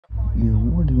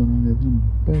What is going on, guys? I'm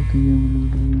back again with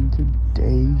another video. In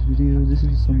today's video, this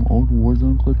is some old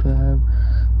Warzone clips I have,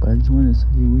 but I just wanted to say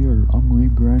I'm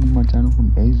rebranding my channel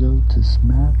from Azo to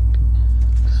Smack.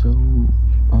 So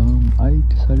I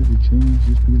decided to change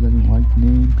just because I didn't like the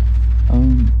name.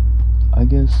 I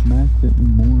guess Smack fit me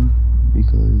more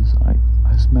because I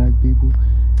smack people,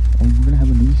 and we're gonna have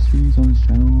a new series on this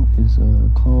channel. It's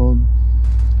called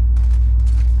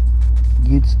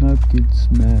Get Sniped, Get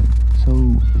Smacked. So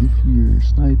if you're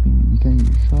sniping and you can't get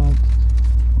your shots,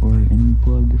 and you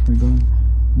pull out a different gun,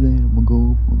 then I'm gonna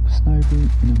go up with a sniper and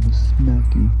I'm gonna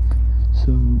smack you.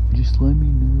 So just let me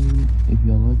know if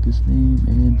y'all like this name,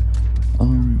 and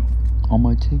on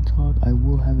my TikTok I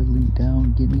will have it linked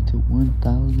down. Get me to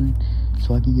 1,000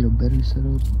 so I can get a better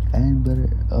setup and better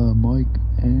mic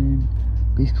and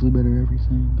basically better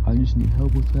everything. I just need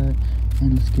help with that,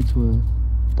 and let's get to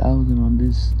 1,000 on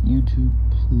this YouTube,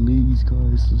 please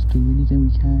guys. Let's do anything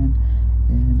we can,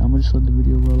 and I'm gonna just let the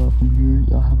video roll out from here.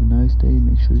 Y'all have a nice day,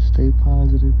 make sure to stay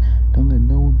positive, don't let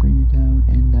no one bring you down,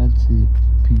 and that's it.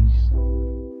 Peace.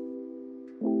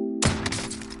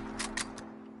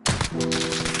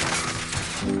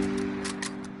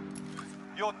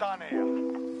 You're done here.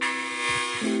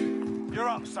 You're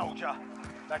up, soldier.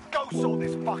 Now go sort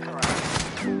this fucker out.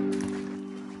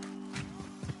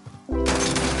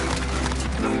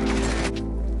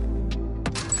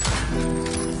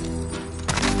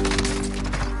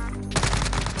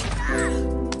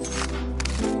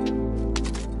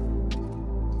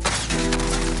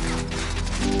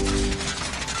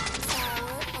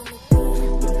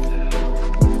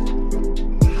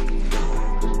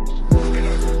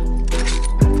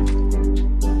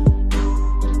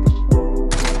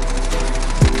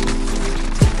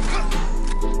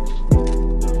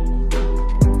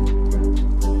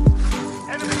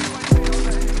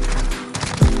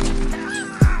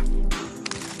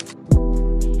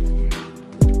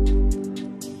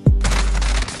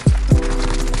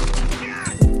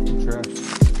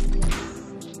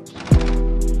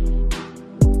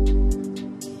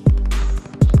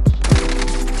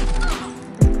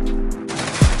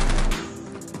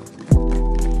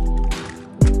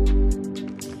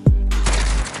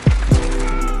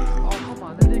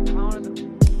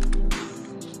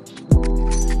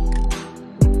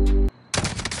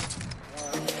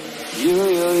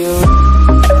 You